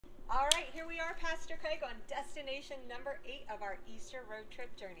All right, here we are, Pastor Craig, on destination number 8 of our Easter road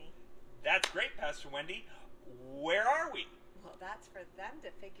trip journey. That's great, Pastor Wendy. Where are we? Well, that's for them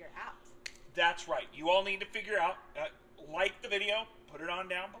to figure out. That's right. You all need to figure out, like the video, put it on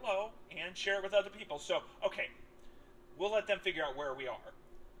down below, and share it with other people. So, okay, we'll let them figure out where we are.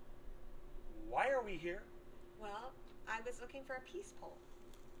 Why are we here? Well, I was looking for a peace pole.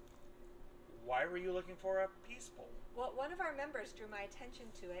 Why were you looking for a peace pole? Well, one of our members drew my attention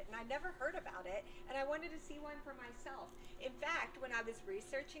to it, and I never heard about it, and I wanted to see one for myself. In fact, when I was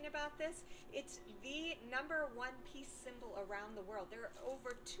researching about this, it's the #1 peace symbol around the world. There are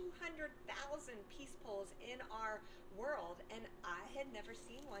over 200,000 peace poles in our world, and I had never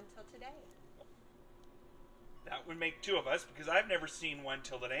seen one till today. That would make 2 of us, because I've never seen one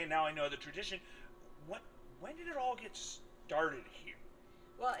till today, and now I know the tradition. When did it all get started here?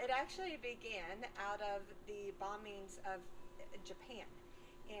 Well, it actually began out of the bombings of Japan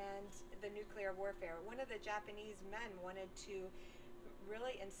and the nuclear warfare. One of the Japanese men wanted to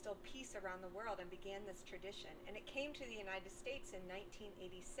really instill peace around the world and began this tradition. And it came to the United States in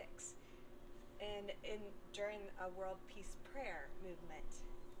 1986 and during a World Peace Prayer movement.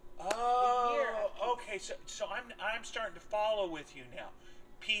 Oh, okay. So I'm starting to follow with you now.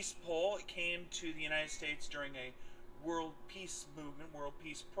 Peace pole. It came to the United States during a World Peace Movement, World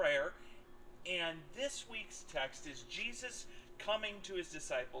Peace Prayer. And this week's text is Jesus coming to his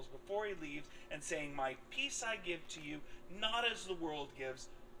disciples before he leaves and saying, "My peace I give to you, not as the world gives.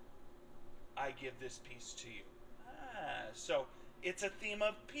 I give this peace to you." So it's a theme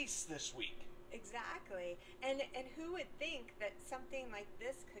of peace this week. Exactly. And who would think that something like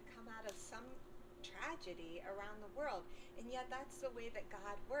this could come out of some tragedy around the world? And yet that's the way that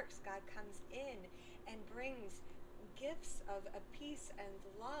God works. God comes in and brings gifts of peace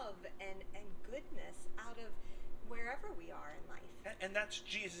and love and goodness out of wherever we are in life. And that's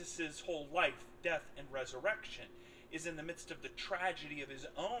Jesus' whole life, death, and resurrection, is in the midst of the tragedy of his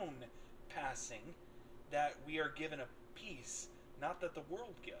own passing, that we are given a peace, not that the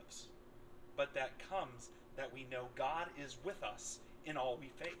world gives, but that comes that we know God is with us in all we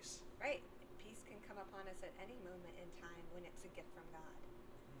face. Right. Peace can come upon us at any moment in time when it's a gift from God.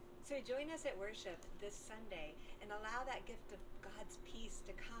 So join us at worship this Sunday and allow that gift of God's peace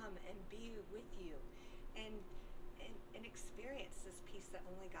to come and be with you and experience this peace that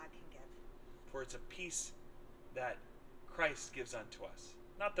only God can give. For it's a peace that Christ gives unto us,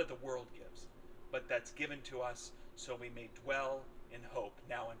 not that the world gives, but that's given to us so we may dwell in hope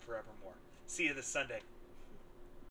now and forevermore. See you this Sunday.